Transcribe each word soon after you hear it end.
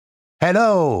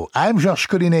Hello, I'm Georges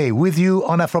Collinet with you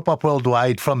on Afropop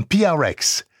Worldwide from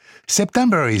PRX.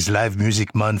 September is Live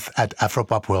Music Month at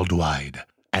Afropop Worldwide.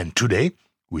 And today,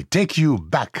 we take you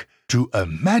back to a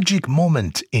magic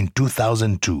moment in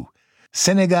 2002.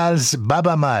 Senegal's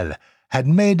Baaba Maal had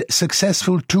made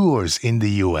successful tours in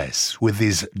the US with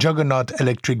his juggernaut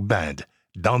electric band,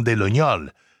 Dandé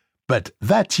Lognol. But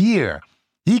that year,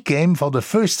 he came for the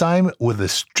first time with a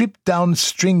stripped-down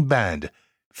string band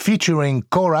featuring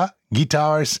kora,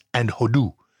 guitars, and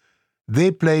hodu.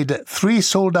 They played 3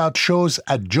 sold-out shows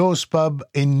at Joe's Pub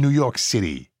in New York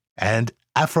City, and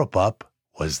Afropop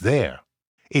was there.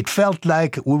 It felt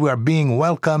like we were being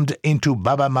welcomed into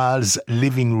Baaba Maal's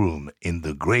living room in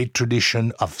the great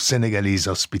tradition of Senegalese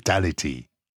hospitality.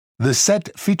 The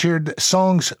set featured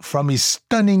songs from his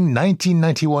stunning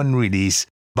 1991 release,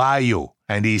 Bayo,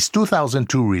 and his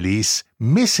 2002 release,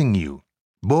 Missing You,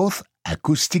 both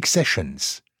acoustic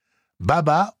sessions.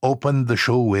 Baaba opened the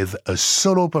show with a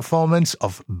solo performance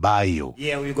of Bayo.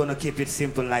 Yeah, we're gonna keep it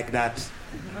simple like that.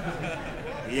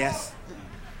 Yes.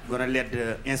 Gonna let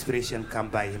the inspiration come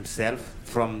by himself,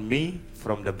 from me,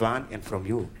 from the band, and from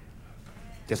you.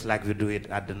 Just like we do it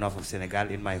at the north of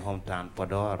Senegal in my hometown,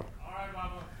 Podor.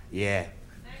 Yeah.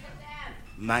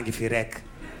 Mangi fi rek.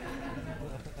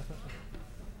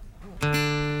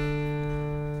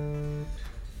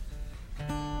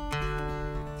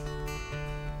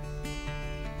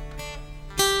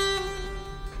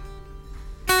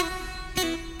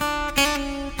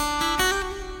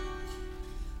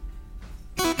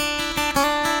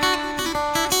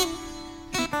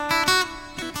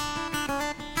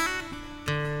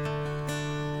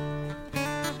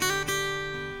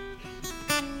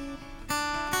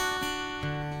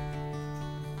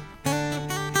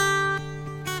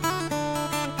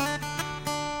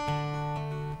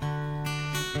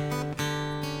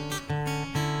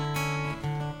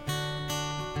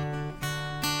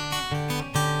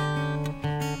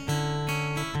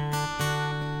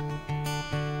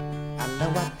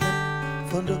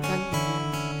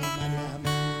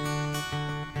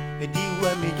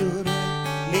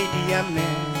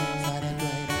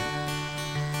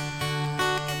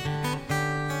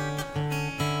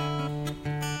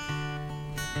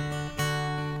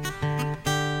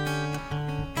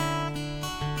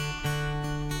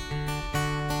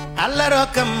 Allah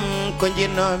rokam ko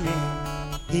jinnomi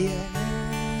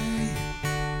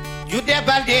jude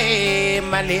balde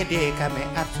malede kame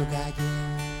arsugaji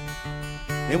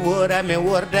me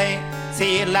worday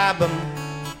sey labam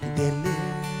delle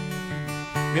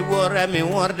me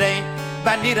worday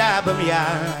bandirabam ya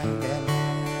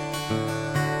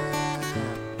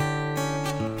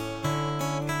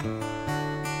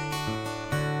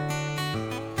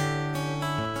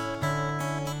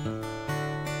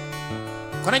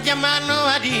kono jamano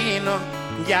adino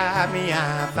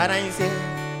jamia faransé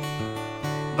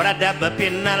brada ba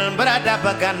pinnal brada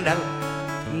ba gandal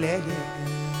lele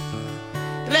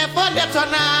le fonde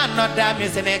tona no dami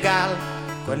Sénégal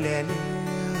ko lele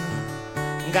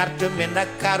ngartu mi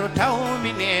Ndakaaru taw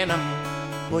mi nenam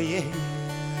boye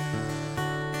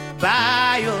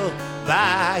bayo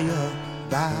bayo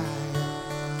bayo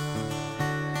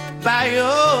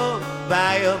bayo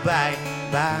bayo bayo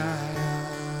bayo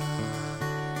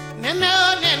nene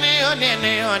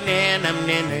yo nenam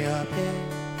nene yo be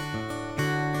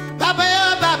baba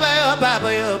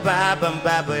yo babam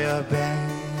baba yo be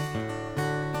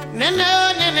nene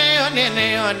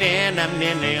yo nenam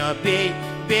nene yo be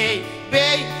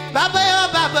baba yo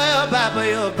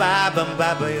babam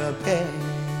baba yo be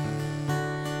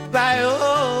bayo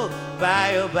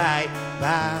bye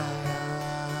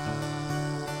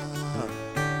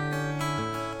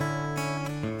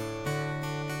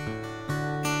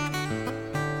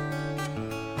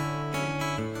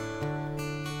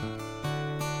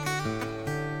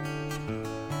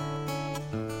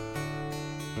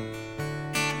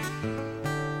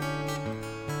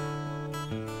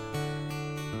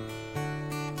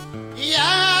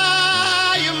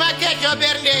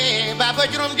bernde baba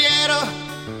jurum dero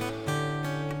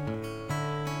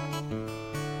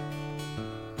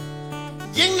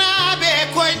jingna be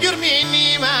ko jurmi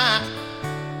nima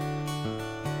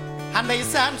hande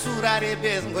san surare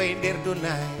bes ngoy der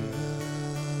dunay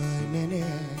nene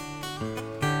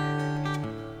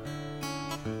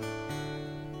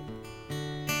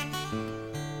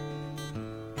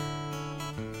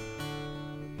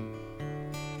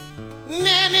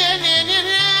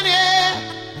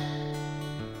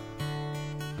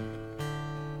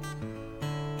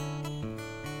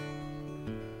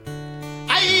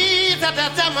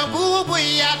tama bubu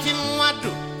yatin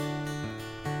wadu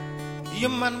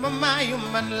yumman mama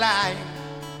yumman lay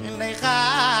ndey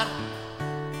xaar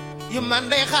yu man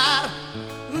day xaar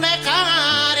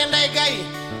nday gay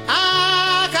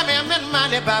kame men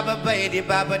mane baba bay di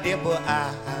baba debbo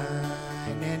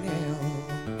nene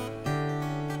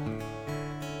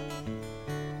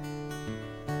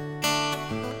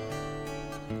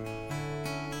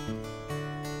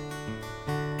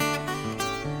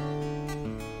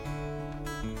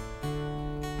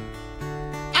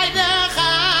ay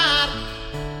Dakar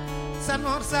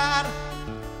Sanor Sar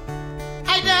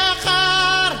ay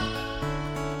Dakar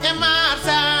Emar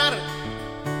Sar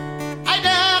ay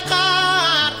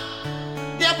Dakar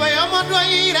debbo yo mo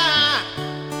doyra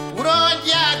wuro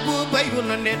jaag bu bayu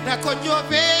no ne da ko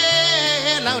jobe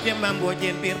lawde mambo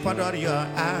jen bir Podor yo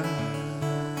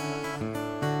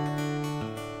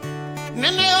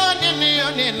nene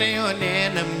yo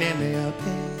nenam nene yo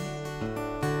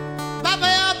baba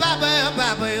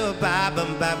yo baba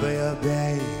yo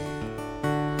bay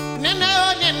nene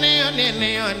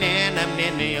yo nenam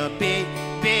nene yo bay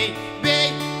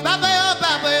baba yo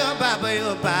baba yo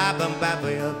baba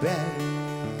yo bay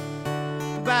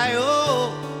bayo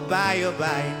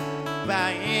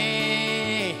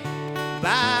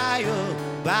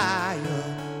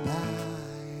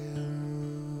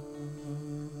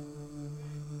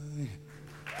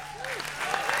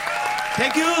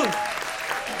Thank you.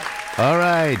 All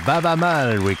right, Baba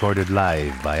Mal recorded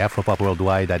live by Afropop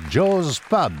Worldwide at Joe's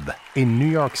Pub in New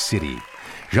York City.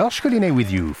 Georges Collinet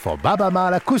with you for Baba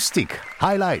Mal Acoustic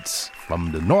highlights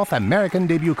from the North American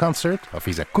debut concert of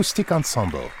his acoustic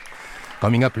ensemble.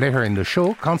 Coming up later in the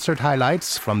show, concert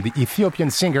highlights from the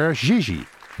Ethiopian singer Gigi.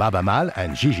 Baba Mal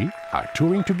and Gigi are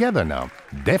touring together now.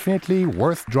 Definitely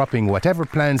worth dropping whatever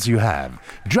plans you have,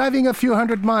 driving a few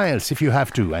hundred miles if you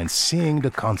have to, and seeing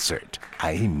the concert.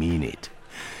 I mean it.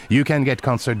 You can get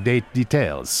concert date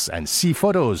details and see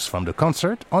photos from the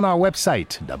concert on our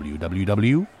website,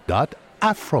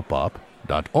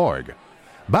 www.afropop.org.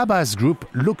 Baba's group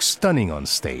looks stunning on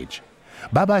stage.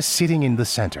 Baba's sitting in the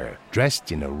center,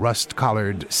 dressed in a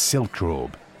rust-colored silk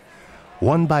robe.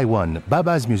 One by one,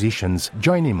 Baba's musicians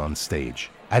join him on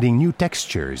stage, adding new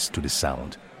textures to the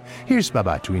sound. Here's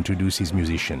Baba to introduce his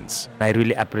musicians. I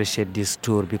really appreciate this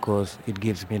tour because it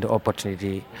gives me the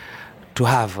opportunity to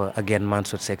have, again,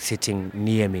 Mansour Seck sitting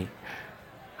near me,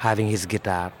 having his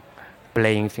guitar,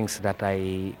 playing things that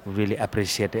I really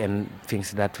appreciate and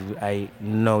things that I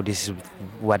know this is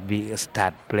what we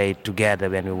played together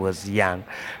when we was young.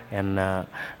 And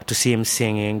to see him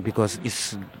singing, because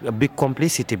it's a big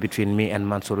complicity between me and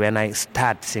Mansour. When I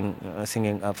start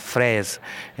singing a phrase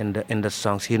in the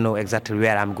songs, he know exactly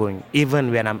where I'm going.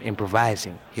 Even when I'm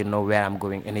improvising, he know where I'm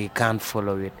going, and he can't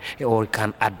follow it, or he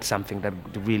can add something that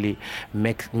really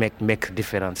make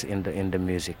difference in the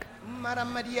music.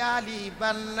 Maramadiali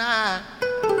Banna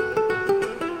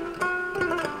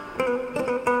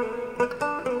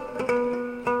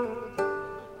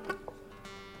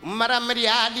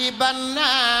Maramadiali Banna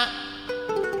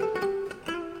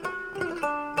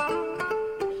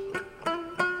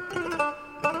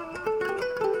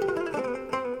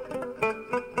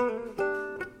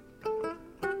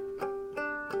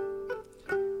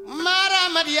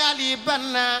Maramadiali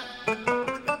Banna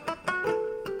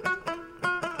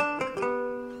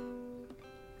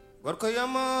Gorko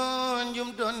yomo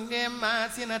njum donde ma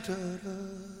sinatoro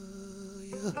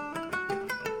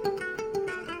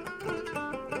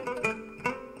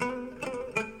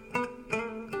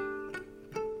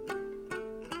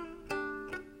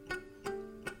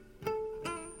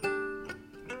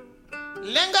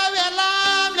lengo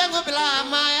welam lengo bla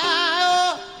maya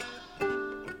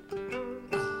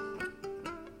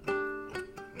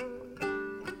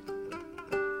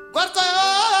gorko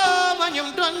yomo njum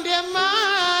donde ma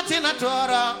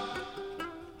Toro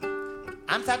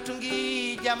am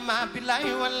satungi jamma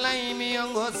billahi wallahi mi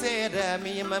yongo seda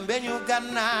mi mambenyu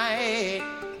gannae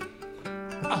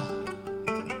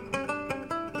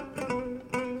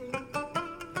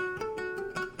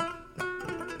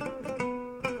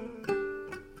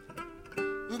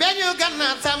mbenyu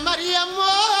ganna sa Maria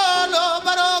molo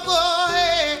barogo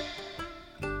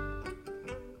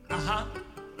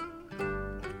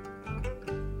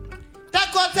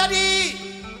tako tadi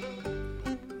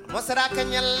Mosraka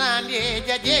nyallande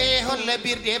jaje holle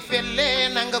birde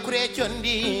felle nanga kure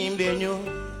condi mbeño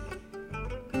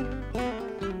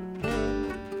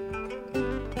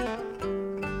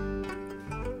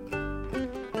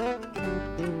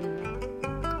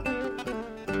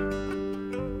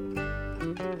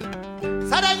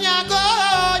sada nyago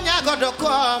do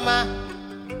koma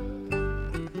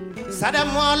sada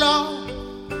molo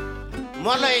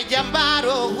e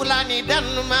jambaro hulani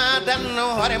danma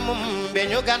danno hore mum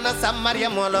beñu ganna sammaria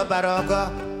molo barogo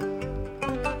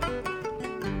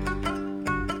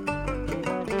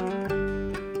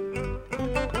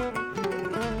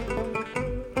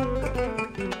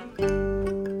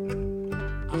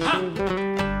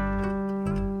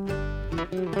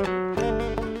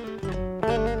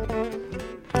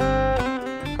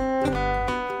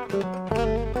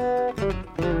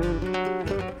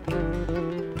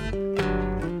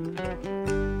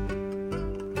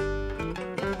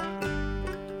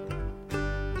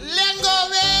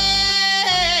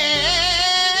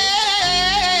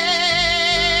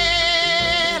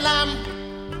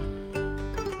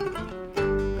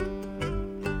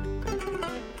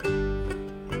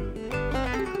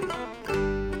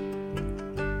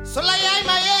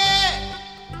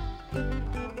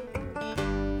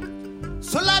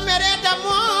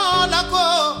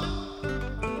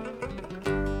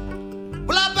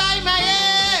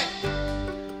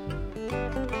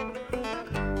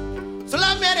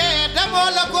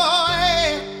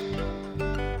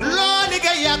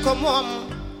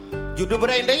Judu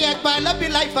bray ndey ak bay la bi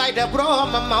lay fayda bro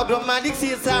ma Maodo Malick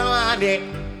Sy Sawande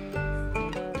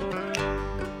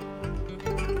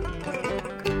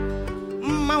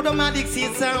Maodo Malick Sy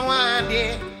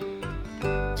Sawande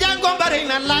jango bari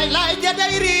na lay lay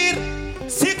jaday riir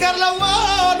sikar la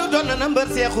woonu doon na mbër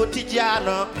Seexu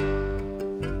Tijaano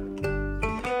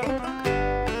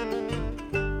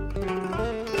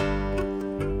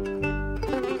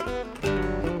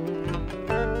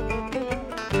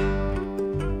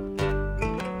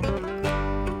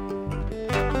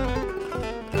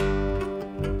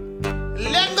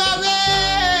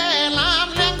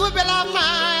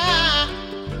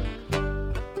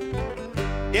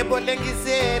lengi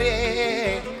sere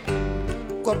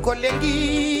ko lengi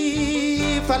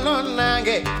falon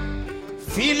nange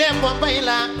file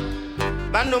mbombayla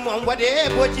bandu mom wade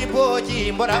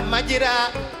boji mbora majira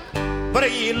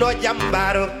bari lo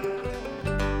jambaro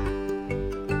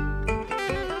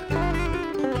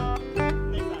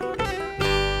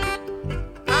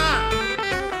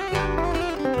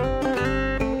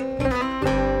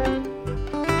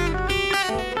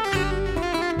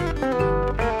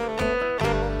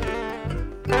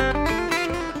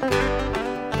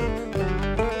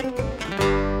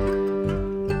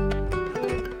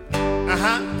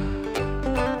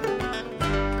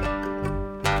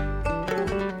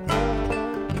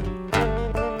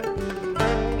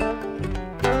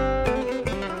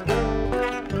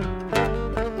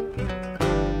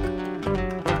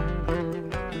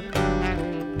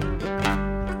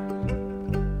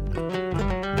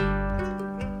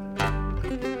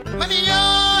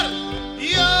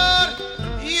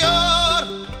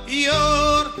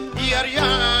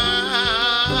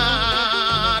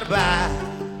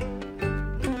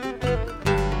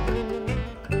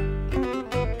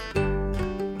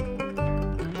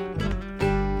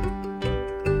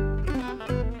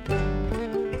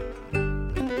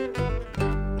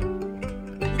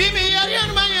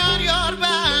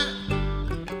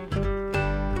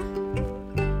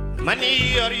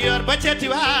yor ba ceti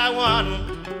waawoon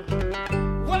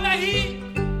wallahi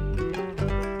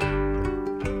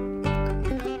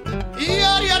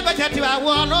yor ba ceti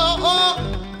waawoon o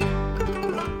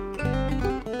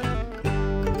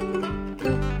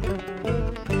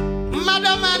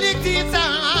Maodo Malick Sy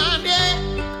Sawande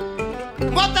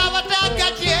mbota wata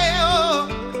gacce o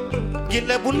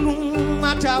gilla bunu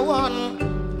mata woon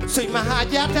suy ma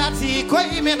hajata si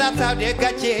koy me da tawde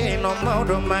gacce no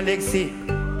Maodo Malick Sy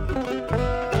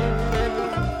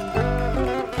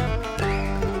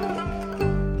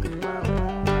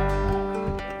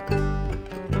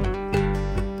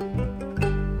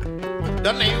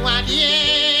donay waadi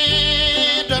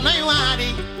donay waadi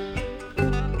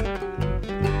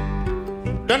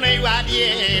donay waadi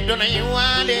donay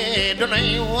waadi donay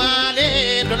waadi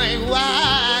donay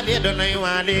waadi donay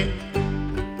waadi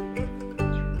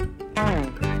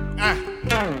ah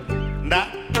nda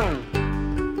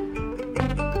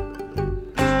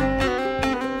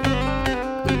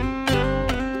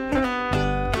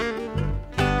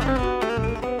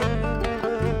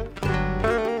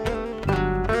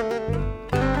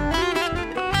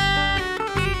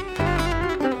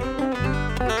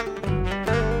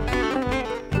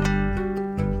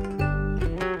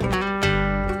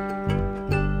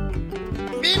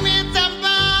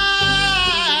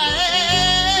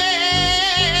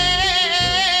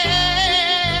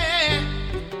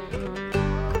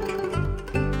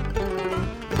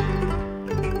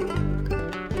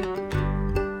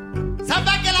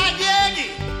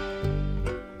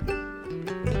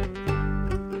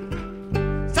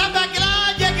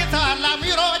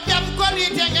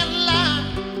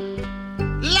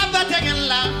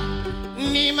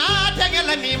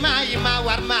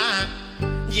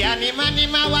ni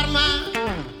ma warma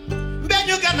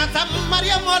beñu gana sam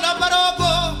Mariam wala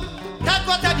barogo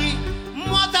takko tadi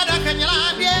mota da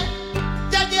kanyalabe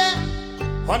jaje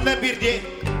honda birde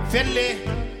felle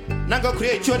Nango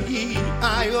create chodi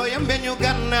ayo yambe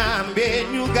nyugana mbe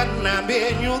nyugana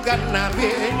mbe nyugana mbe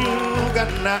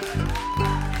nyugana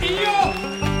iyo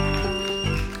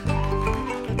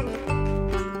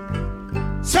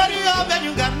Chorio be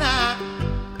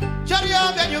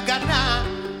nyugana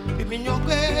bimi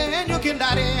nyogwe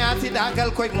nyukindare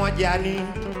asidagal koy mojani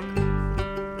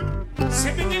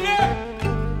sebindile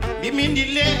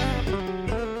bimindile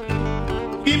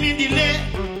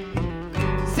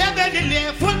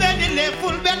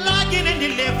fulbe lagine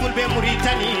dile fulbe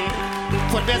Mauritanie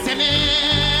fulbe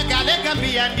Sénégal e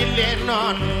Gambia dile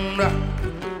non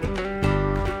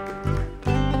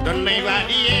don nay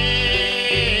wadiye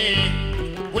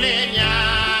bulenya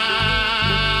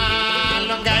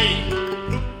longay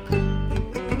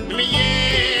miye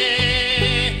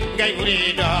gay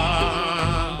urido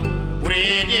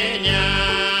uridenya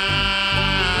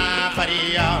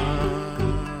faria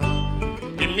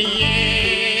miye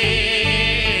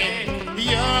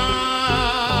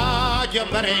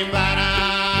Barago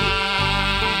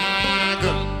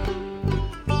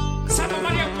Samba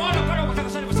Maria Molo para o que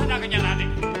você dá ganhada.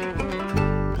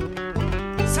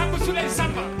 Samba Sulei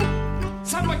Samba.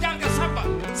 Samba Janga Samba.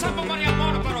 Samba Maria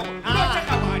Molo para o. Noite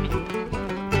Cavani.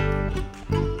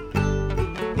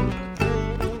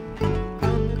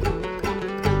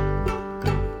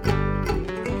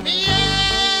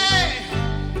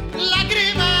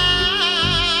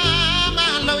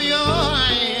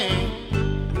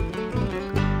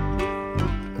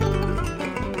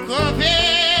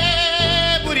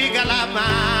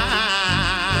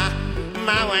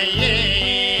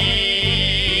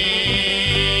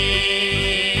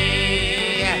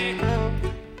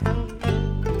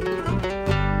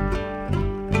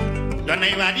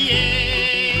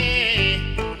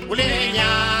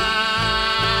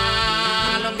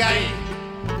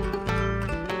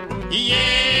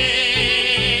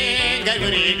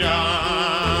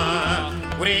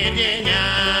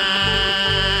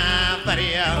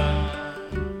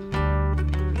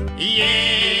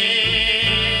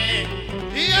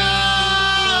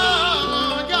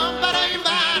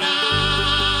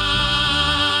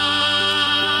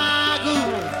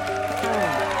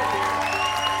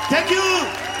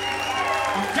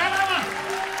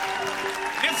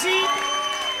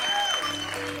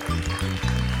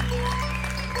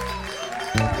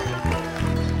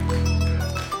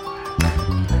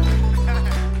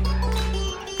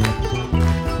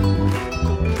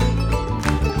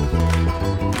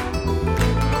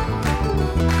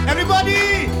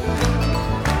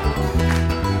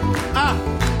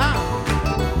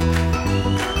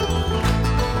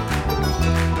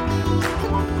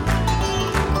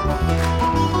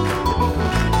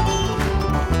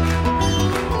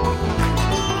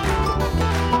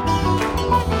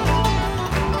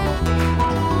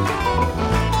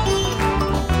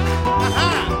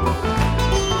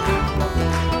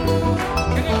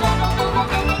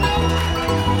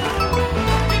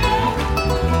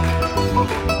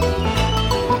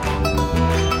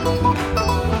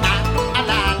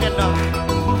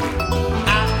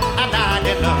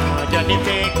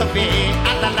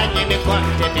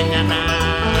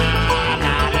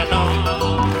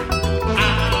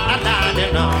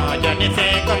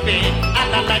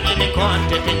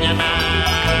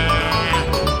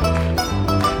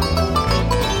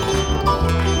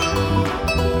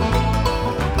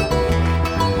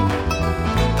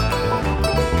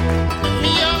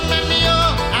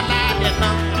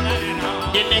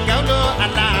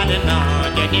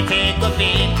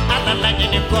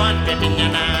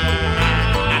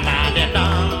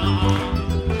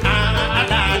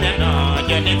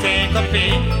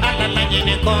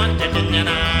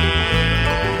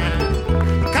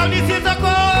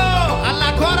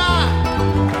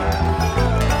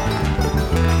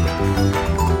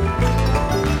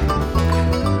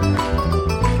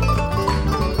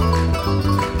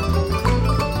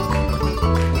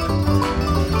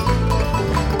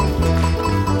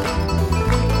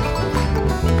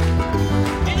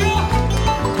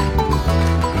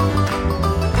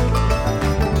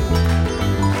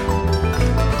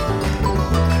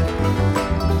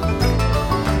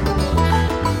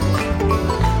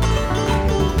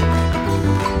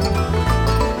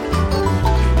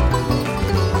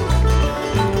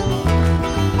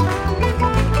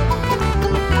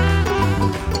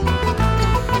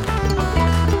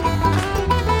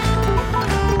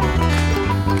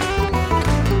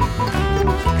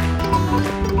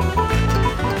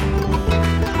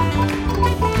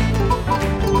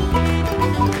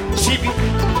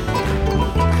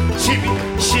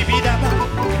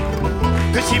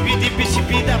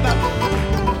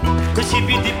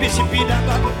 Shipida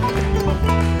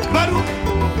Baru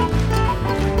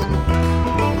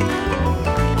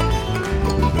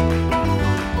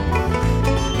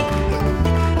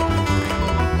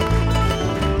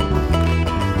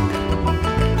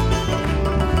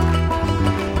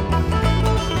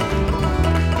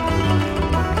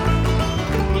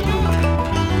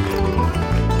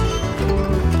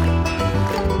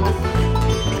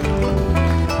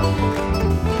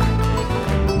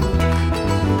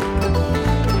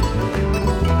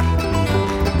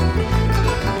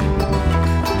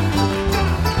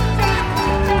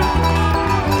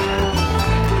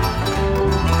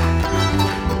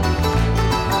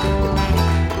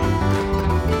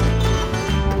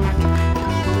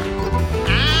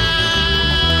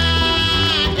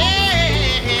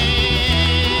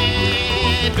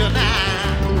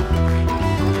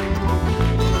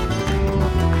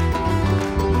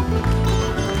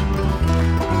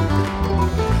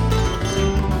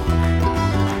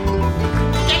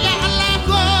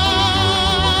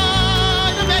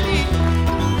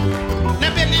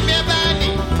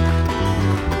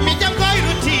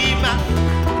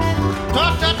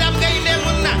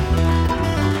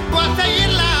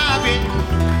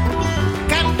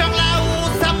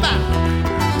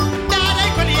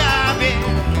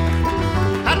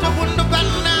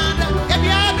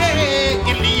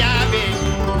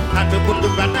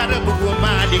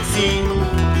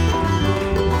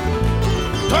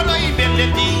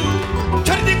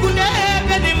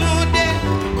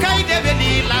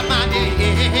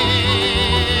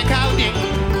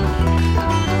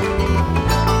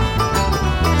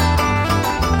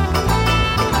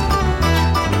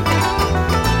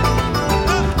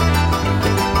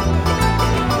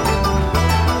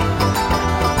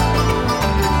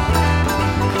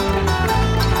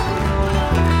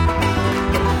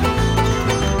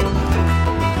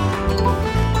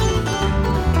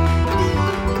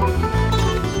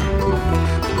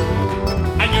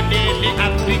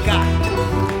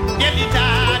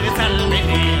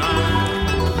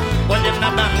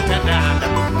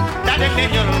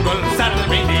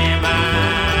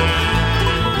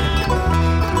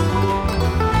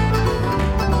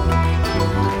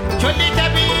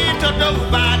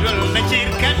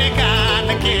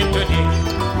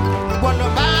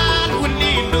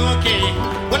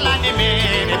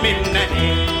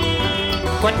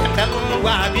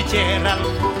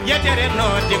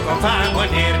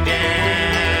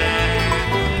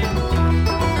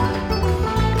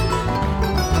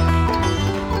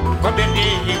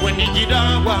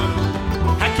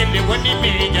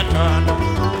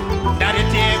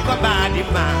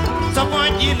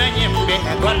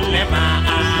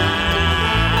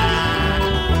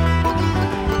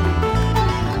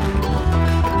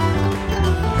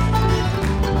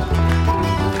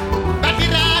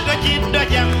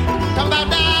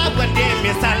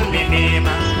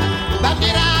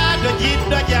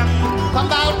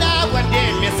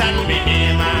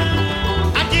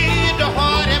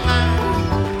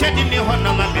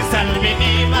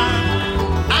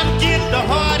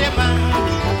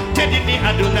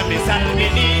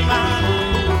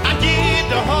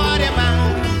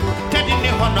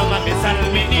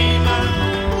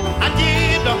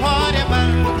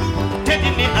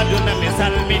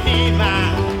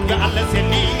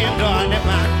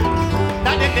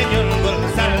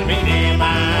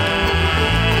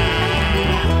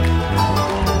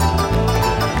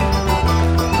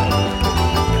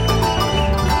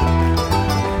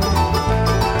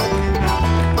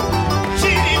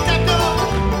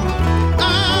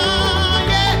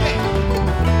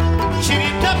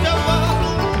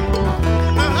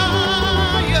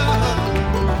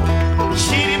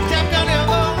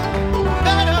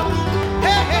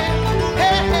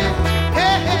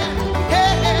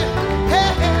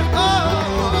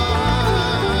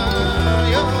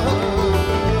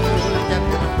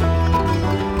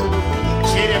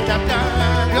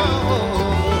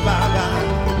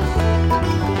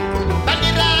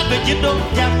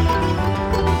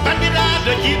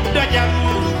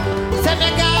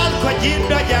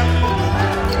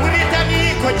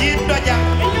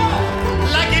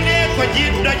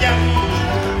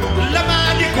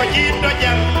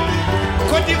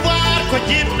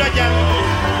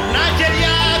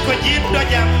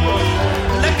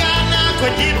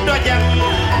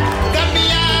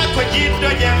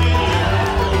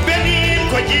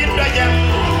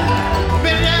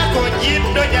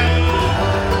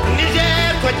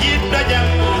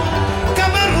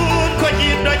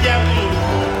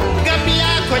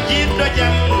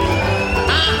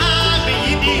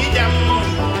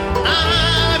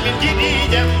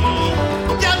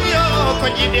jam ko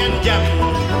jiden jam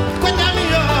ko jam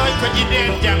yo ko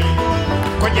jiden jam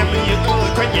ko jam ye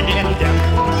ko jiden jam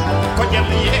ko jam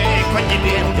ye ko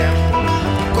jiden jam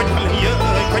ko jam ye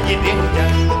ko jiden jam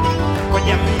ko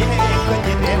jam ye ko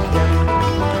jiden jam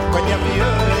ko jam ye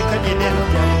ko jiden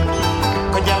jam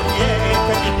ko jam ye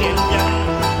ko jiden jam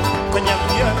ko jam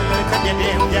ye ko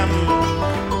jiden jam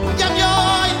jam yo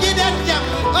jiden jam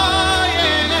oh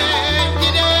yeah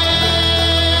jiden.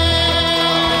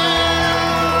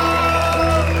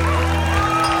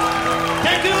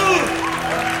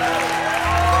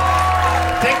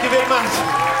 Thank you very much.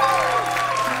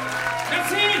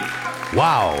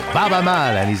 Wow, Baba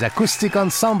Mal and his acoustic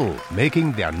ensemble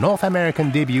making their North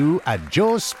American debut at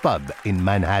Joe's Pub in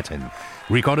Manhattan.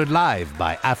 Recorded live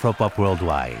by Afropop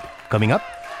Worldwide. Coming up,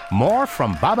 more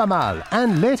from Baba Mal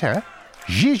and later,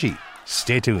 Gigi.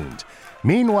 Stay tuned.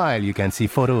 Meanwhile, you can see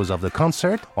photos of the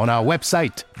concert on our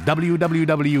website,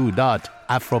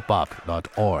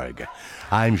 www.afropop.org.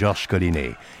 I'm Georges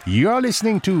Collinet. You're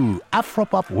listening to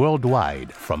Afropop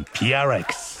Worldwide from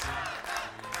PRX.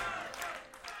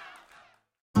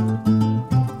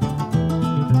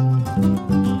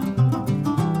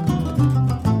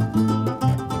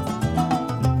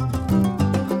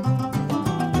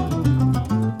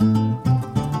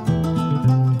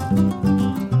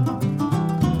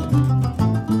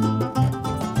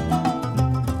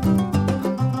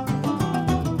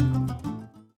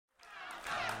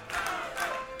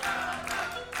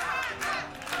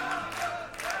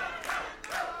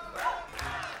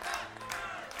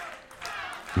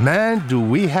 Man, do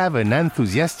we have an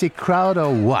enthusiastic crowd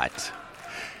or what?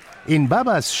 In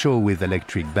Baba's show with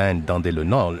electric band Dandé Le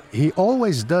Nol, he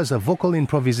always does a vocal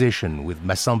improvisation with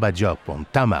Massamba Diop on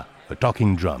tama, a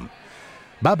talking drum.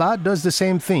 Baba does the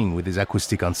same thing with his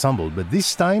acoustic ensemble, but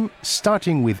this time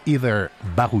starting with either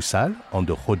Baroussal on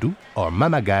the Hodou or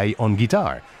Mamagaï on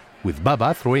guitar, with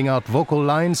Baba throwing out vocal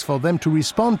lines for them to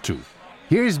respond to.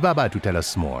 Here's Baba to tell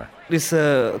us more. It's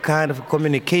a kind of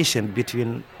communication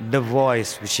between the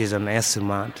voice, which is an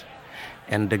instrument,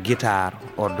 and the guitar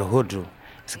or the Hodou.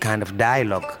 It's a kind of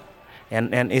dialogue.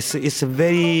 And it's a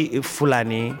very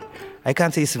Fulani, I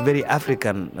can't say it's very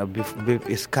African,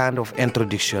 it's kind of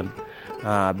introduction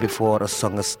before a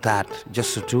song starts,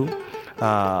 just to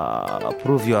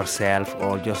prove yourself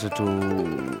or just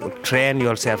to train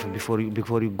yourself before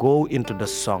you go into the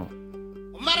song.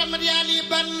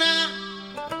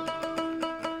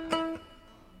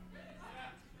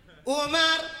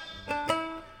 Umar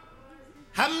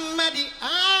Hamadi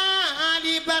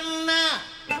Ali Banna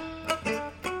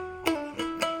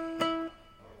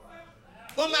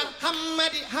Umar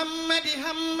Hamadi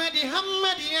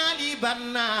Ali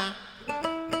Banna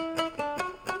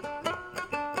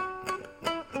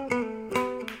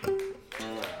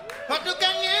Hotu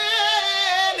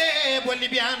kangele boli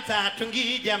bianta tungi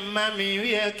jamami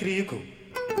wiya kriko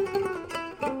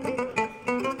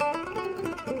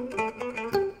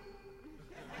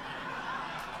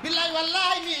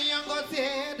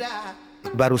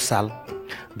Baroussal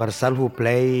who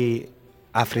play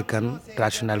African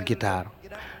traditional guitar.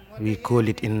 We call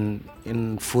it in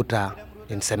Fouta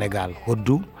in Senegal,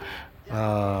 Hodou.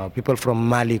 People from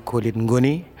Mali call it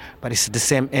Ngoni, but it's the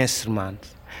same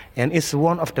instrument. And it's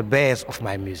one of the best of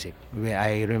my music.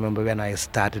 I remember when I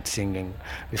started singing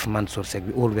with Mansour Seck,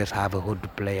 we always have a Hodou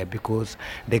player because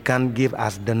they can give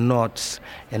us the notes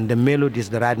and the melodies,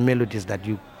 the right melodies that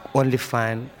you only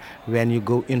find when you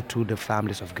go into the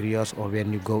families of griots or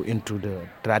when you go into the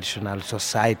traditional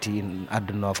society at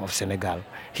the north of Senegal.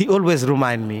 He always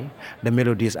reminds me the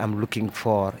melodies I'm looking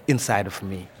for inside of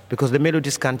me. Because the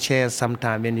melodies can change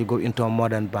sometimes when you go into a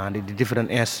modern band, the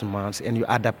different instruments, and you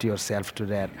adapt yourself to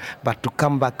that. But to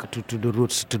come back to the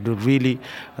roots, to the really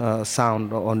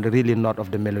sound on the really note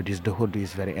of the melodies, the Hodou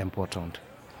is very important.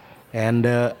 And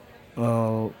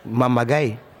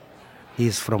Mamagaï,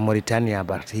 he's from Mauritania,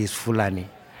 but he's Fulani.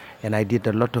 And I did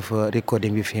a lot of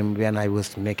recording with him when I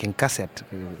was making cassette.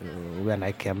 When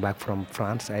I came back from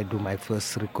France, I do my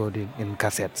first recording in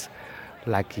cassettes,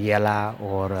 like Yella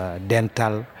or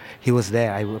Dental. He was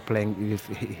there, I was playing with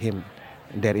him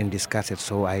there in this cassette.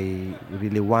 So I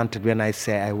really wanted, when I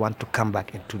say I want to come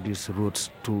back into these roots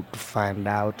to find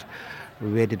out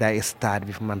where did I start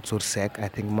with Mansour Seck. I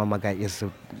think Mamagaï is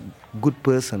a good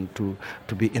person to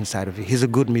be inside of it. He's a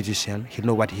good musician. He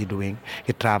knows what he's doing.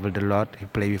 He traveled a lot. He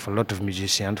played with a lot of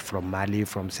musicians from Mali,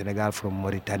 from Senegal, from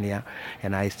Mauritania.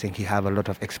 And I think he has a lot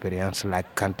of experience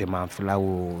like Kanté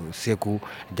Manfulaou, Sekou,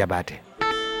 Diabaté.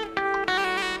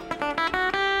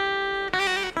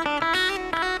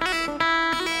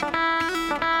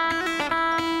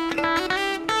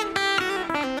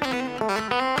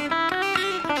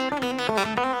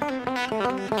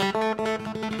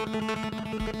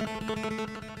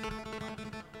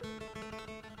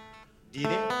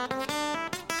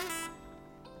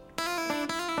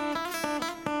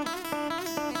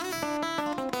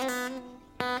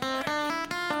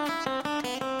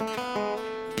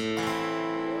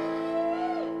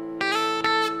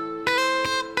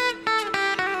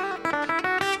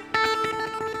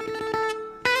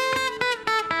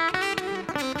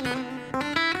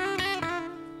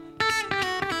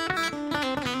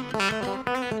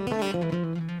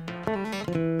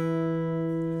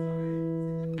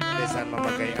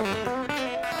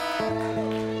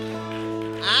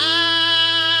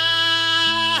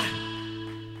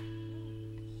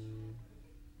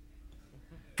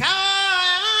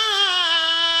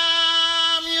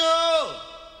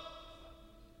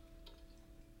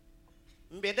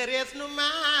 deres nu man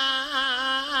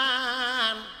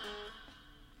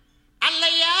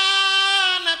Allah ya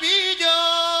nabi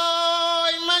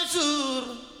joy Mansour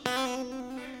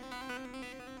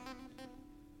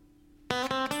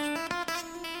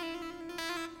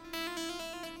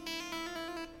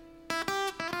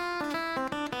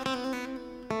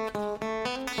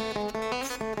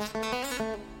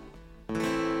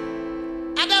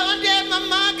ada onde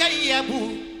mama gayabu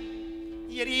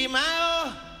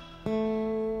Yerimayo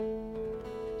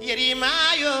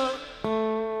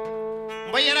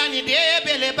Mboyerani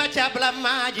debele bacha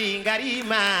blamaji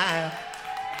ngarima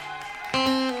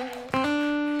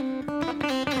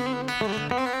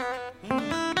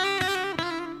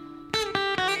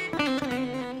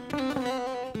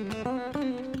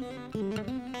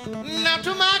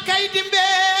Natuma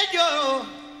kaidimbejo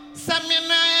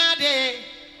saminade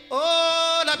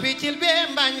oh la pichil be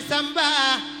mbagn samba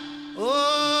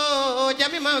oh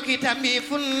jami ma kitambi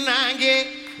funnange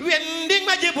wendi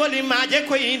maje boli maje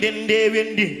ko indende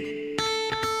wendi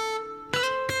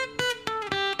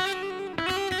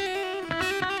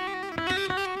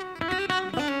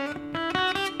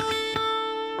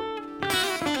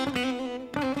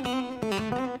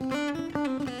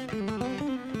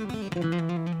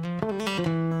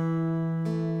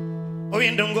o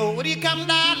windongo wuri kam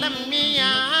dalam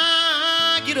miya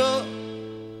giro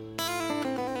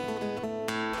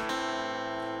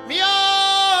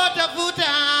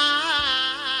tafuta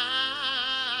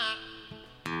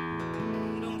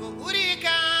ndungu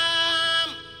urikam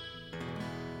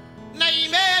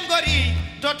naimen gori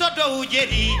toto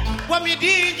ujeri wami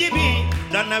dinjibi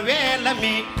donna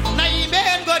welami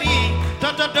naimen gori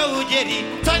toto ujeri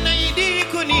to naidi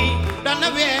kuni donna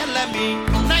welami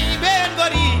naimen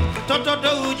gori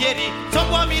toto ujeri to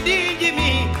wami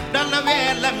dinjibi donna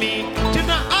welami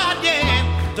tuna ade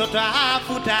toto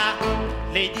afuta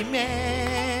lady me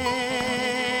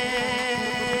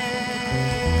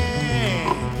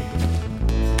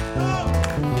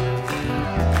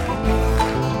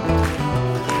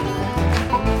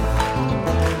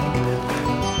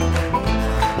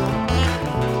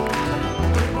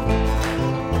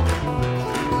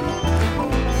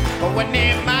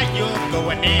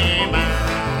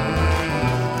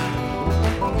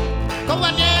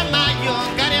Kawanema yo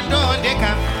garendo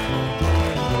deka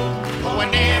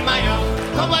Kawanema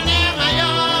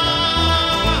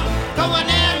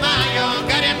yo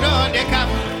garendo deka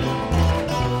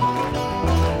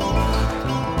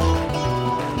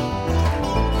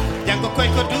Jango koy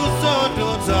ko duso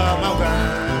mawa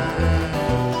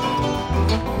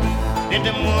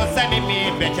Dede mo sanimi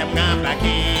becam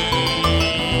ngambaki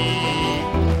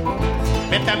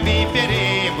Betambi pere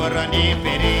boroni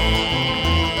pere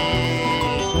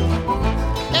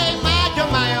Ey majo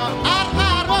mayo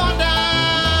arharonda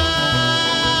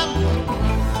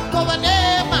Kowane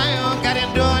mayo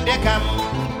garendo dekam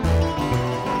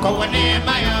Kowane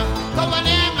mayo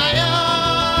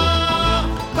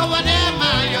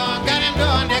garendo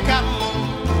dekam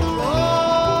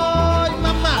Oy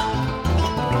mama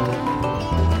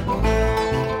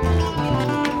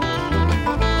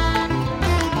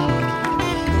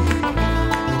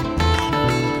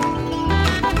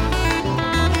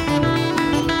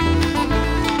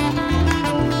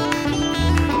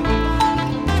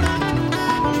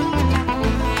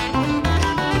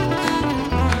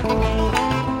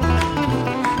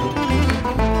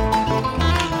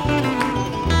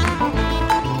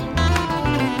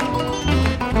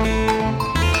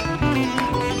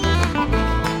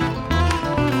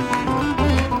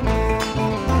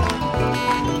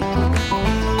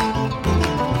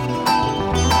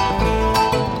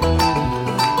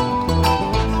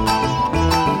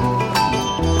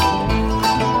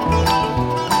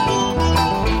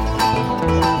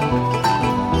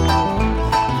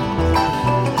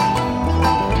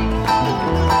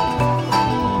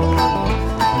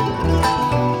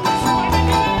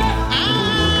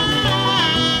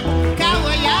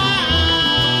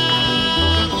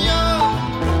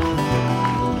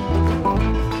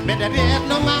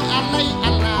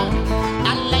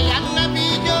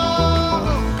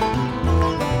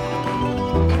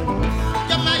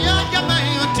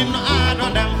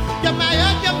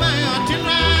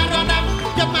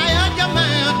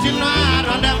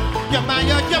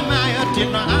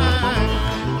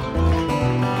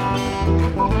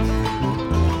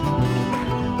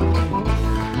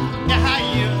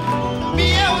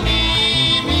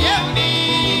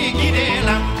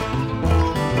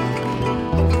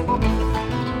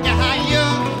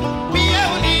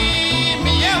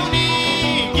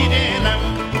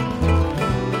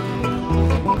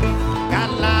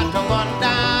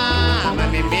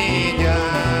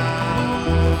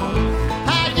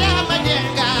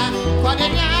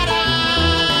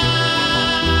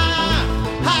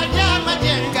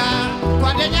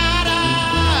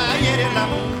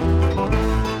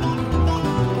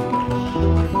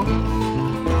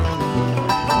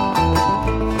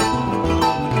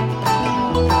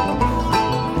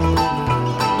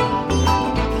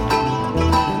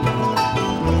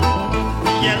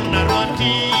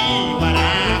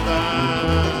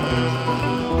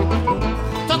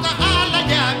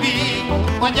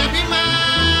wajabima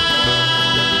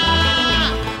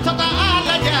toka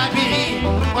ala jabi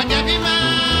wajabima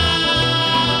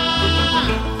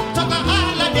toka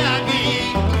ala jabi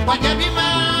wajabima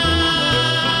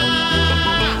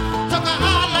toka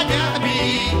ala jabi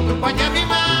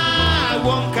wajabima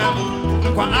wonkam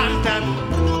kwa antan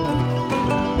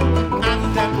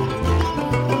antan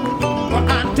kwa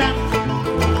antan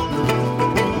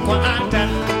kwa antan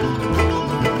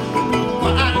kwa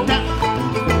antan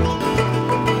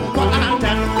kwa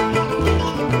antan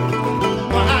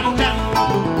kwa antan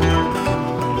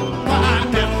kwa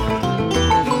antan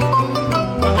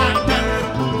kwa antan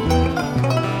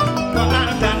kwa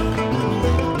antan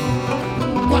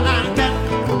kwa antan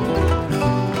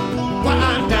kwa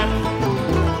antan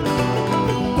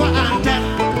kwa antan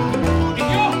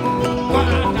yo kwa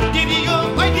antan diri yo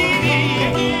kwa diri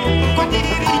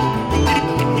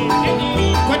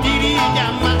kwa diri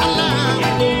jama Allah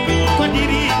kwa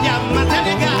diri jama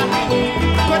Senegal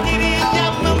kwa diri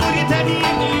jama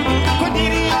Mauritanie kwa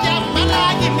diri jama la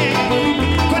Guinée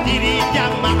kwa diri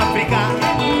jama Afrika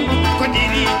kwa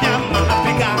diri jama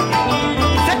Afrika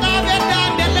c'est la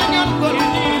verdade de la ñol gol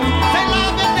c'est la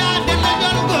verdade de la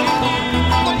ñol gol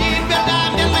ko diri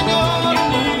verdade de la ñol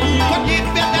ko diri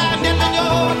verdade de la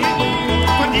ñol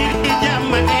ko diri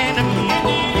jama nena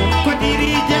ko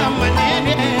diri jama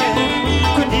nene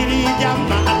ko diri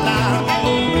jama Allah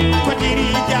ko diri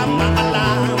jama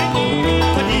Allah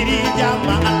ko diri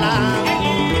jama Allah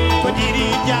ko diri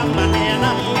jama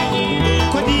nena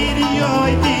ko diri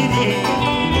yoy diri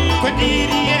ko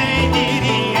diri yey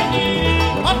diri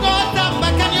oto tamba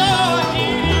kan yoy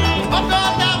oto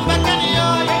tamba kan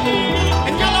yoy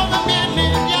ñalawma men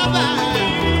jaba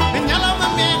ñalawma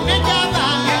men jaba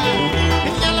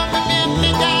ñalawma men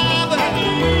jaba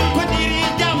ko diri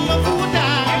jama futa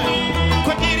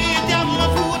ko diri jama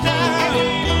futa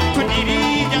ko diri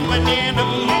jama nena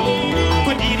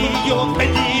ko diri yo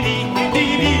diri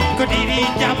diri ko diri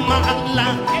jama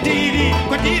Allah diri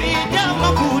ko diri jama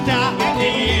futa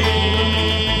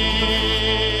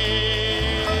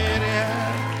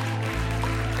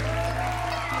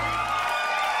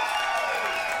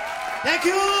Thank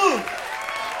you.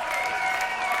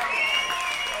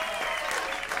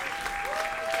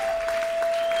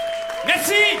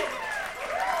 Merci.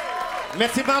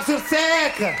 Merci Mansour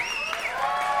Seck.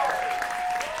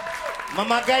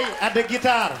 Mama Gaye at the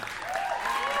guitar.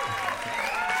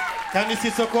 Kami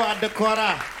Sissoko at the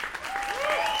kora.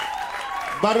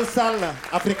 Barou Sall,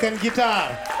 African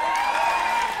guitar.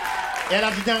 El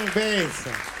Hadji Niang bass.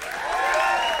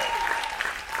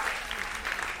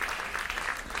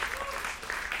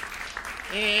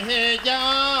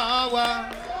 Jawa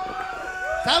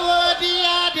Sawodi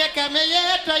yade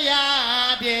kameyeto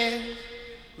yade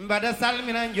Mbada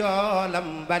salmina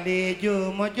njolam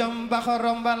balejo mo jomba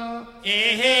khorombal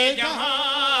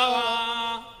Jawa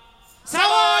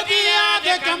Sawodi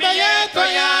yade kameyeto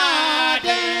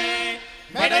yade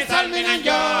Mbada salmina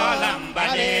njolam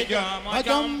balejo mo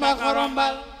jomba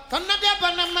khorombal Konna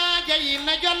debba na maajayi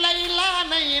na jollay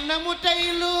laana na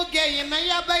mutaylu gey na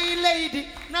yabay leydi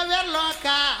na wello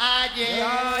kaaje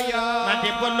na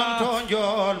debbo lom to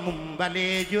njol mum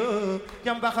balejo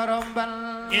jamba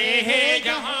khorombal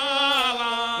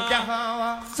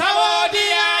jahawa sawodi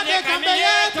yaade kambe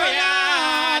yeto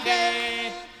yaade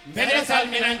mbede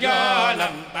salmina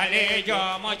njolam balejo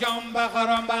mo jamba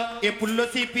khorombal e pullo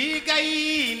sipi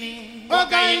gayni o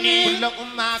gayni pullo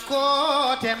umma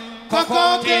kotem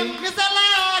kokoten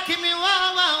misalaki mi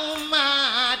wawa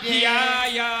ummade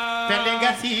pelle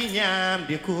gasi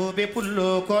ñamde kuɓe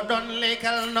pullo ko ɗon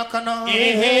leykal nokkono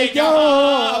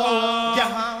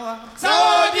jahawa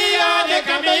sawodi yaade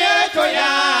kamɓe yetto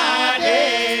yaade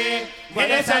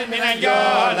mbeɗe salmina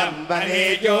jolam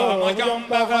balejo mo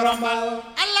jomba korombal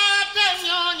allah tan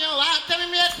ñoño watami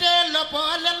miyette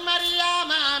lopolel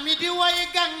mariama midi woy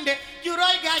gande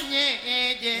juroy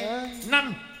gañeje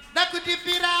nan dakuti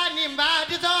pirani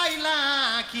mbadi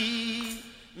toylaki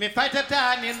mi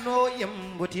faytatani no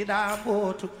yembutiɗa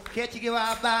mbotu kecigi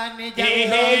wa bani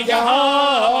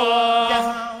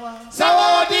jahawa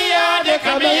sawodi yaade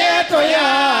kamɓe yetto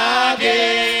yaade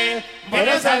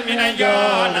mbeɗe salmina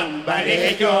jolam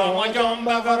balejo mo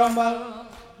jomba korombal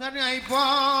nani ay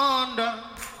bondo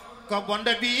ko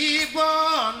bondo bi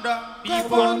bondo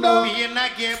bi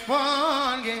nage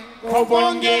bonge ko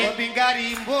bonge ko bingari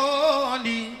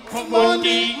bondi ko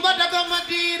bondi mbada ko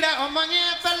madira o mange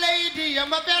faleydi yo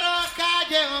mbero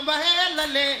kaaje o mba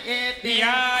helale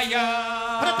ya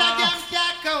prata jam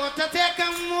jakka o tate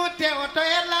kam mute o to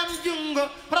elam jungo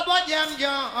probo jam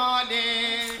jole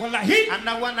wallahi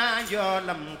anda wana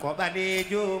jolam ko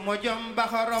balejo mo jomba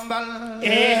khorombal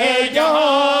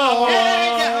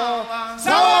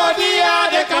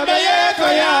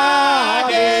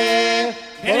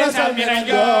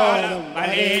salminanjolam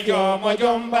balejo mo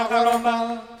jomba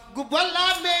karoma gubolla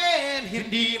men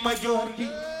hirdi ma jordi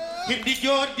hirdi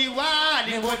jordi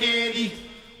wali wodedi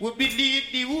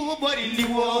wobilidi wubori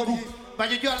liwogu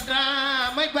bajo jorda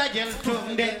may bajel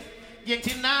tumde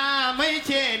yentina may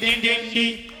cede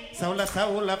dendi sawla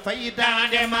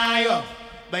fayda mayo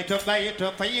bayto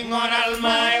fay ngoral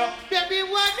mayo bebi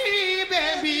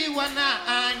wana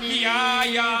ani ya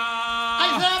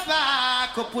ay raba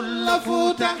ko pulla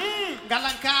futa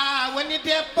galanka woni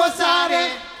debbo sare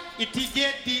iti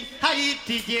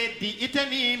jeddi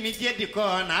itani mi jeddi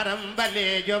ko naram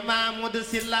balejo Mamoudou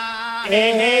Sylla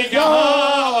jo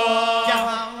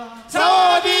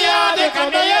saudi yade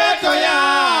kambe to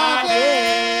yade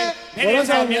Nere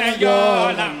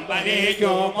salminanjolam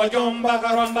balejo mo jomba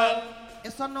karoma e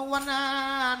sono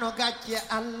wana no gacce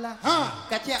Allah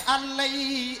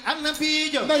yi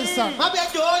annabijo mabe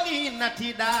joni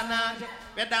nati dana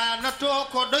be dana to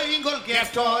ko doygol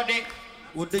gertode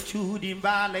wodde cuudi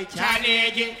mbalay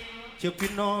caneje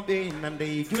ceppinoɓe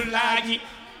nanday jullaji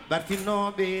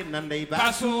barfinoɓe nanday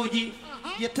basuji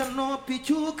yettanoɓe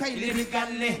cuukay lebi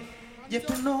galle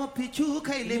yettanoɓe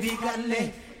cuukay lebi galle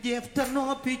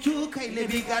jeftanoɓe cuukay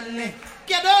lebi galle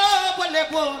keɗo bolle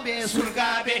bombe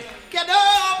surgaɓe keɗo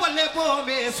bolle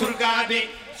bombe surgaɓe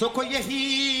soko yeehi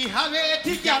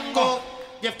haweti janggo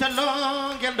jeftalo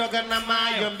ngel doganama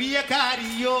yo mbiye kaari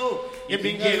yo e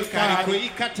ɓinguel kaari koye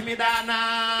katmiɗana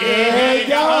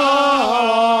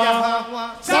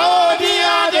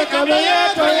sawdiyade kamɓe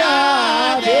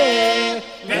yettoyade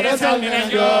mbeɗa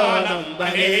salminanjolam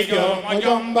balejo mo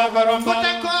jomba karom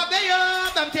fotankoɓe yo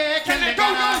ɓamte kelle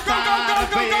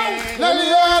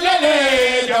lele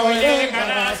jawle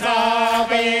gara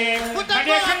sabe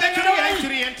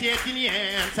tedini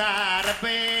en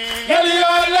sarabe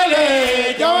lele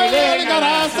jawle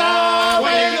gara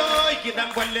sabe gidam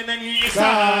bolle nani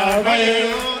sabe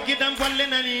gidam bolle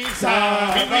nani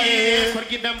sabe kor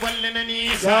gidam bolle nani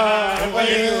sabe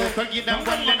kor gidam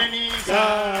bolle nani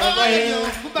sabe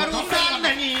baru sal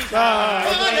nani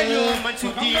sabe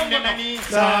mansudi nani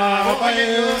sabe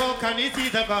kanisi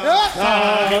daba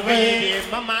sabe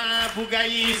mama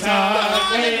bugai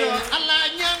sabe Allah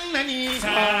nyang nani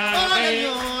sabe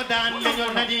dan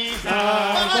leñol nani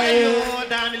sabe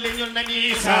dan leñol nani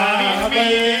sabe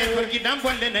kor gidam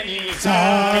bolle nani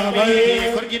sabe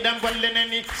kor gidam bolle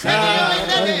nani sabe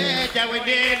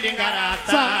jawde lingara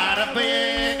sarabe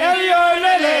elyo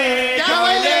lele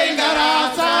jawle ngara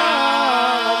sabe.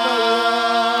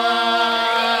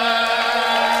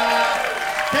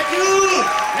 Thank you.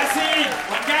 Merci.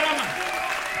 Wanjarama.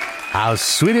 How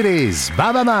sweet it is!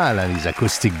 Baba Mal and his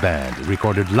acoustic band,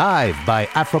 recorded live by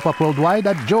Afropop Worldwide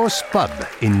at Joe's Pub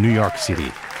in New York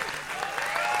City.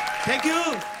 Thank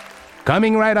you.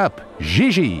 Coming right up,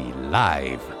 Gigi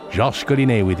live. Georges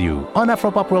Collinet with you on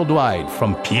Afropop Worldwide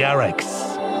from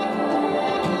PRX.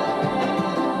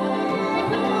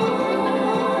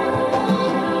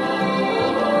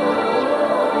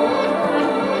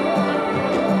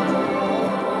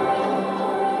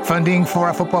 Funding for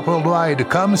Afropop Worldwide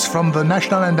comes from the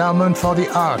National Endowment for the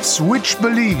Arts, which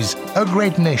believes a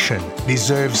great nation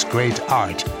deserves great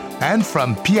art, and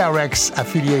from PRX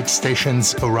affiliate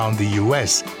stations around the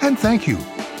US. And thank you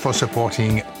for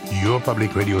supporting your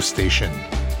public radio station.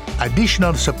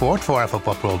 Additional support for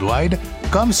Afropop Worldwide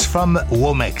comes from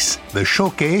WOMEX, the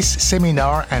showcase,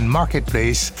 seminar and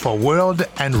marketplace for world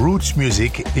and roots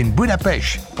music in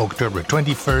Budapest, October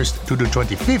 21st to the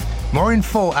 25th. More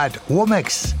info at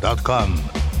womex.com.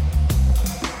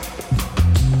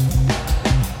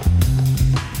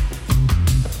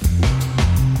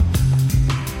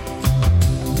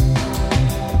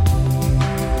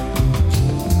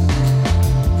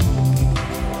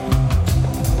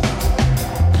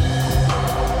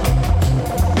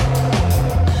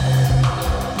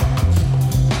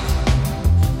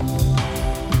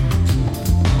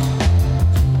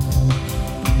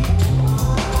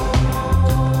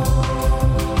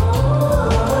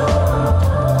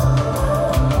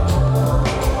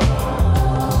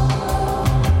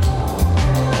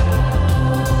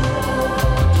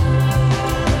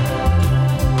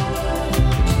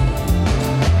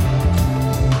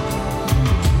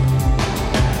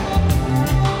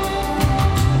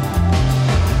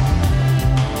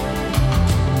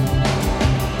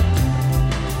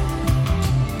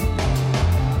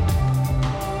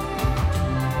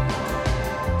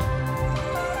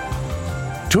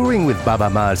 Touring with Baba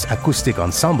Mal's acoustic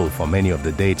ensemble for many of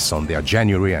the dates on their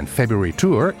January and February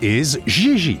tour is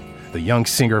Gigi, the young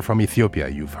singer from Ethiopia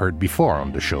you've heard before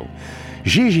on the show.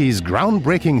 Gigi's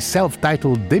groundbreaking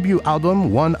self-titled debut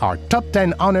album won our top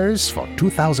 10 honors for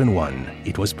 2001.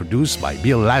 It was produced by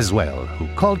Bill Laswell, who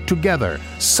called together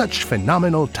such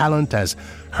phenomenal talent as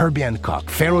Herbie Hancock,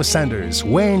 Pharoah Sanders,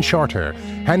 Wayne Shorter,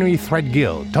 Henry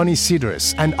Threadgill, Tony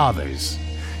Sidrus, and others.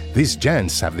 These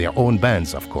gents have their own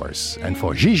bands, of course, and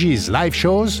for Gigi's live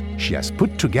shows, she has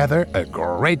put together a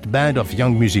great band of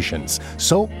young musicians.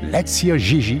 So let's hear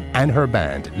Gigi and her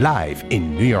band live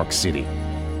in New York City.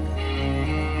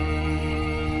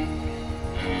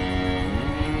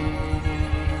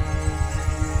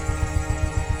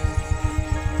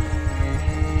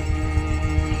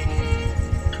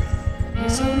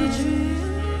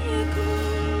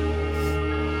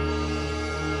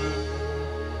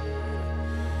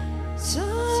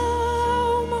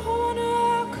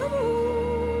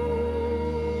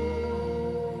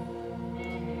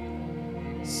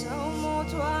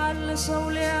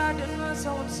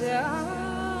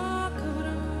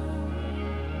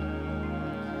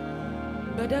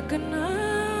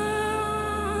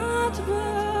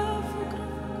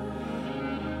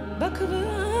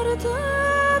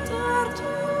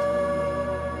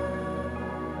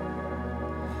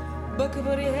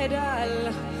 በክብር ይሄዳል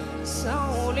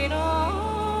ሰው ሊኖር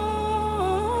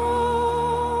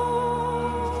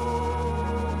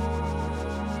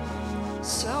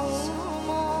ሰው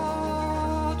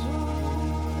ሞቱ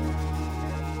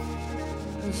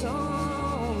ሰው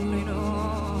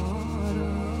ሊኖር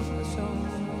ሰው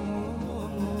ሞቱ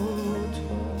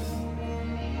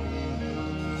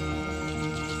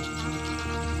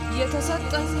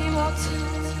የተሰጠኝ ሕይወት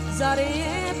ዛሬ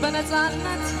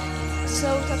በነፃነት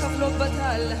ሰው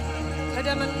ተከፍሎበታል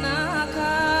ከደምና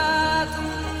ከአጥንት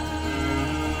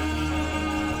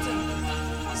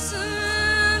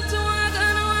ስንት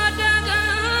ወገን ወደቀ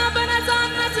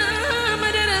በነፃነት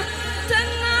ምድር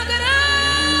ትናገር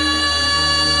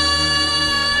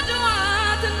አድዋ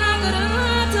ትናገር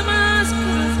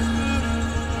ትመስክር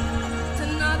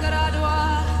ትናገር አድዋ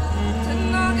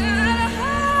ትናገር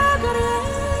ሀገሬ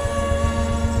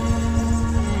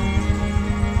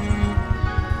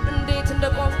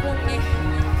እንደቆምኩኝ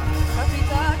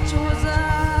ከፊታችሁ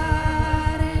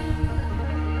ዛሬ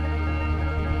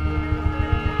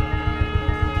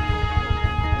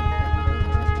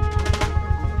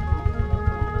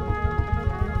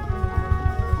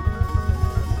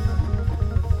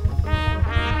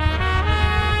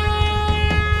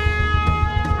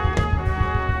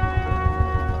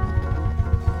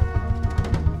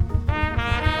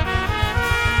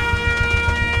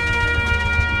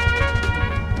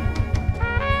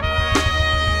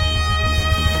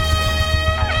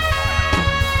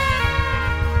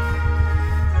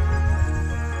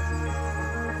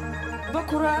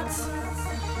በኩራት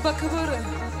በክብር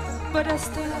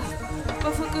በደስታ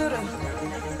በፍቅር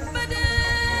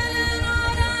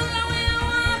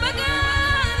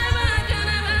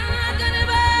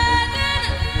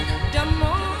ደሞ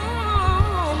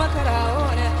መከራ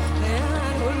ሆነ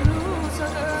ሁሉ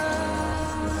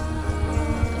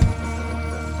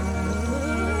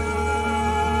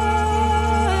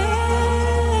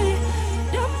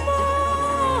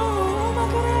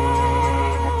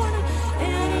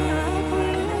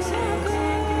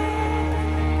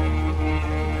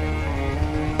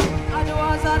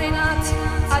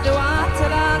አድዋ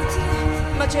ትላንት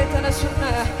መቼ ተነሱና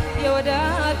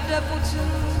የወዳደቁት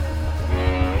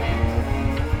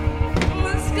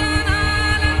ምስጋና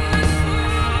ለነሱ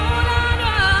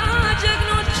ለአድዋ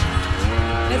ጀግኖች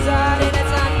ለዛሬ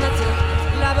ነፃነት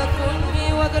ላበቁኝ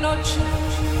ወገኖች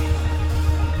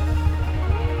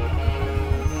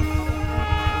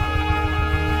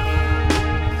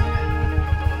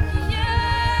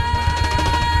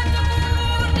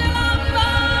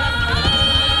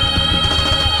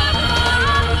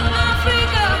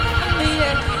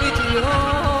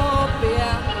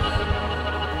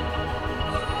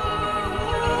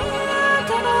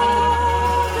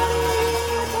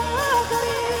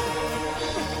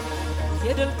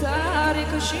የድል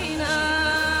ታሪክሽና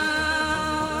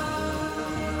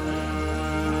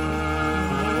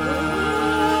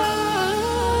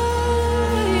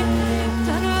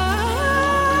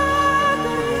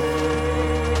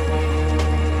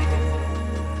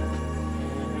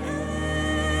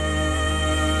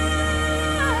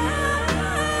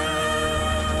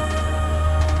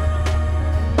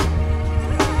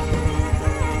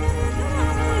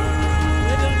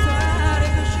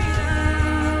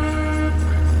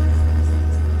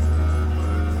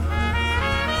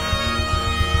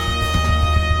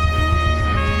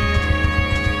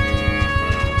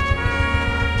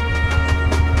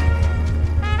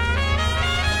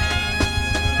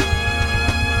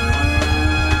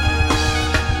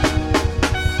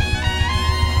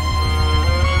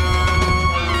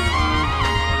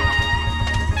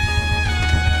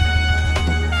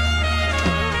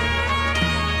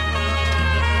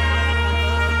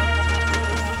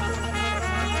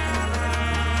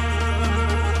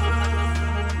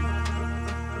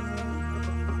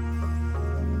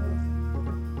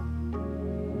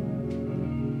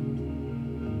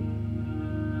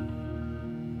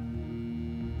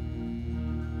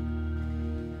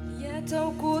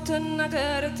የተውኩትን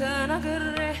ነገር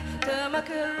ተናግሬ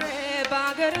ተመክሬ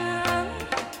ባገር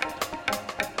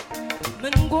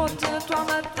ምን ጎትቶ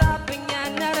አመጣብኝ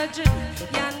ያኔ ረጅ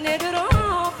ያኔ ድሮ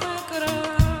ፍቅር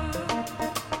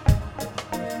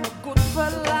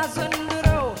ጉድፈላ ዘንድሮ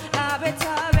አቤት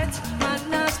አቤት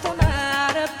ማን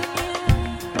አስተማረብኝ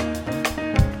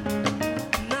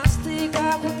ናስቲካ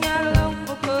ሁኛለሁ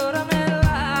ከረሜላ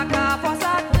ካፏ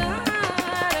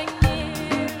ሳደረኝ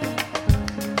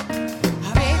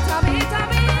አቤት አቤት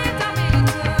አቤት አቤት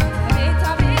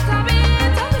አቤት አቤት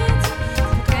አቤት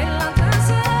ፍቅሬን ላንተ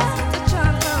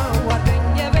ሰጥቻለሁ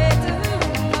ጓደኛ ቤት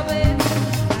አቤት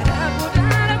ኧረ ጉድ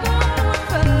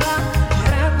ፈላ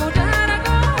ኧረ ጉድ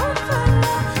ፈላ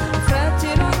እፍረት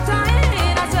ይሉኝታዬን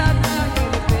አሳጣኝ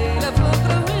ልቤ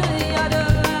ለፍቅርህ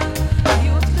ያደላ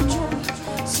እዩት ልጁን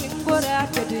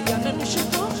ሲንጎራደድ ያንን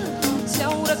ሽቶ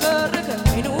ሲያውረገርግ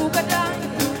ዓይኑ ገዳይ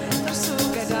ጥርሱ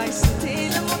ገዳይ ስንቴ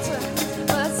ልሞት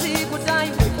በዚህ ጉዳይ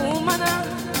ወይ ቁመና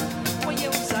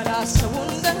ወየው ሳላሰቡ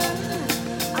እንደህ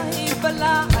አይበላ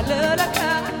አልለካ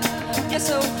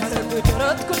የሰው ሐረግ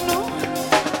ጆሮት ኩሉ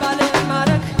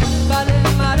ባለማረግ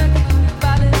ባለማረግ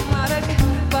ባለማረግ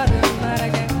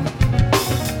ባለማረግ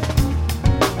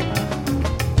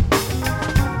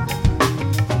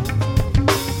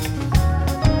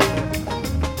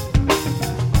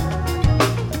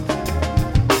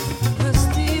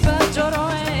እስቲ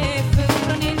በጆሮዬ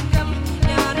ፍቅርን ይንገም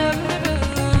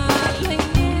ያነብንብልኝ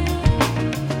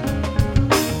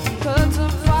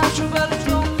ከትንፋሹ በልጦ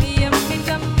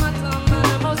የሚገመት ምን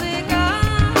ሙዚቃ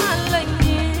አለኝ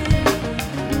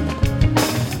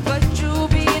በእጁ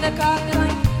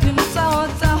ቢነካካኝ ድምፅ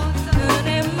አወጣሁ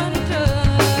እኔም እንደ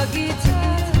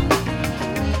ጊታር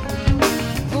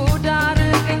ጉድ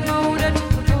አረገኝ መውደድ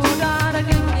ጉድ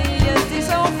አረገኝ የዚህ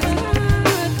ሰው ፍቅር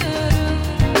ጉድ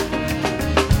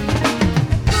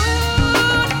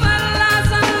ፈላ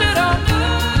ዘንድሮ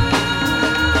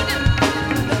ጉድ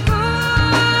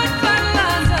ፈላ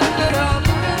ዘንድሮ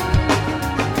ጉድ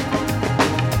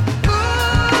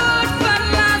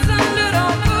ፈላ ዘንድሮ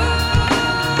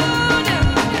ጉድ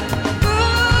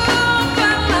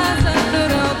ፈላ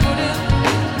ዘንድሮ ጉድ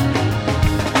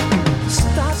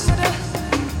ስታስረህ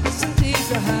ስንት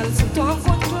ይዘሃል ስንቷን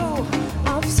ቆንጆ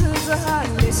አፍስሰሃል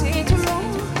የሴት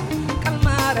ሁሉ ቀን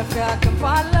ማረፊያ ክንፍ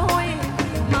አለ ሆይ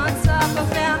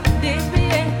ማንሳፈፊያ እንዴት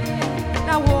ብዬ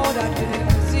ላወዳድር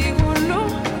ከዚህ ሁሉ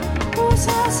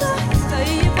ውሳሳ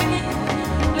ጠይቁኝ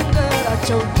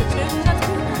ልንገራቸው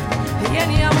ጀግንነትህን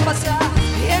የኔ አንበሳ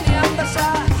የኔ አንበሳ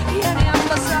የኔ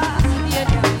አንበሳ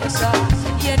የኔ አንበሳ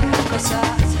የኔ አንበሳ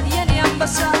የኔ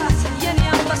አንበሳ የኔ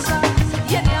አንበሳ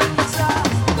የኔ አንበሳ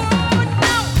ጉድ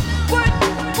ነው ጉድ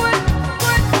ጉድ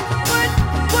ጉድ ጉድ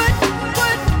ጉድ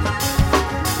ጉድ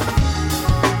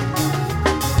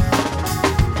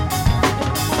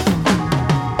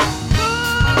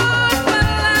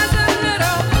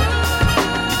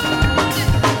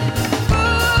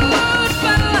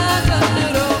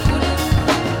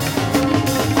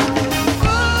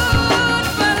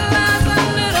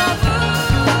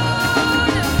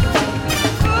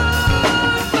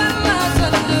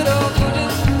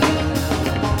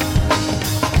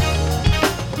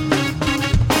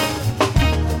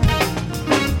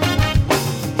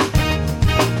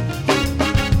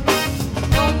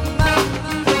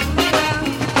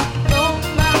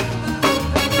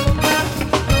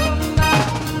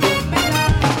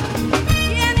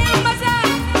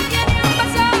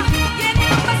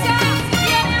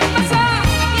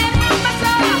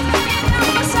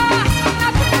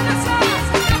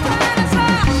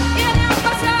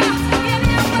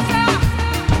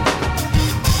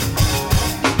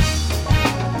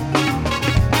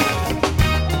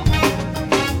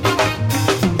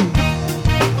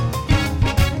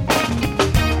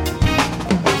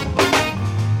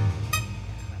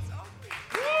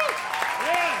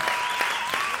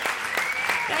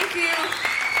Thank you.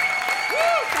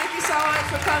 Thank you so much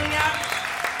for coming out.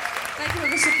 Thank you for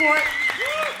the support.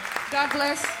 God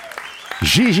bless.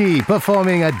 Gigi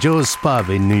performing at Joe's Pub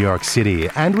in New York City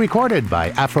and recorded by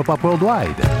Afropop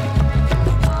Worldwide.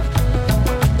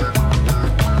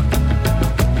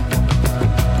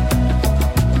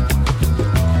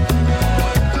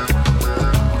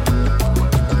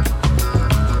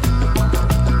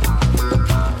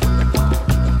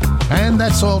 And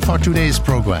that's all for today's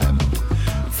program.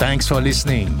 Thanks for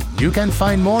listening. You can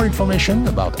find more information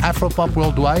about Afropop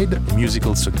Worldwide,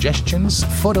 musical suggestions,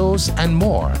 photos, and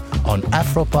more on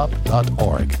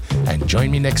afropop.org. And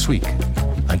join me next week.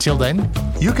 Until then,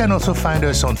 you can also find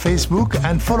us on Facebook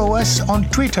and follow us on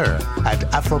Twitter at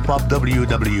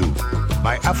AfropopWW.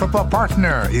 My Afropop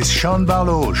partner is Sean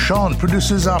Barlow. Sean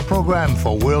produces our program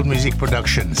for World Music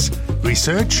Productions.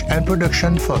 Research and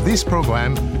production for this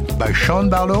program by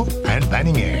Sean Barlow and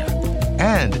Banning Air.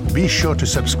 And be sure to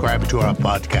subscribe to our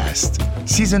podcast.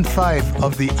 Season 5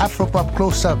 of the Afropop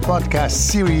Close-Up podcast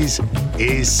series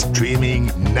is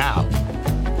streaming now.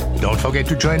 Don't forget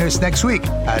to join us next week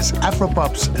as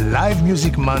Afropop's Live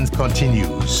Music Month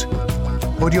continues.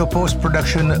 Audio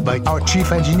post-production by our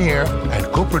chief engineer and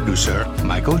co-producer,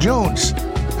 Michael Jones.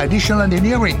 Additional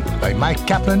engineering by Mike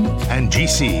Kaplan and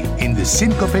GC in the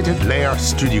Syncopated Layer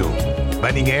studio.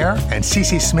 Banning Air and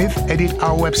CC Smith edit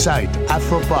our website,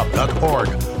 afropop.org.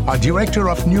 Our director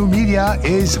of new media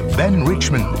is Ben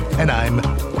Richmond, and I'm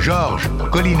Georges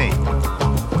Collinet.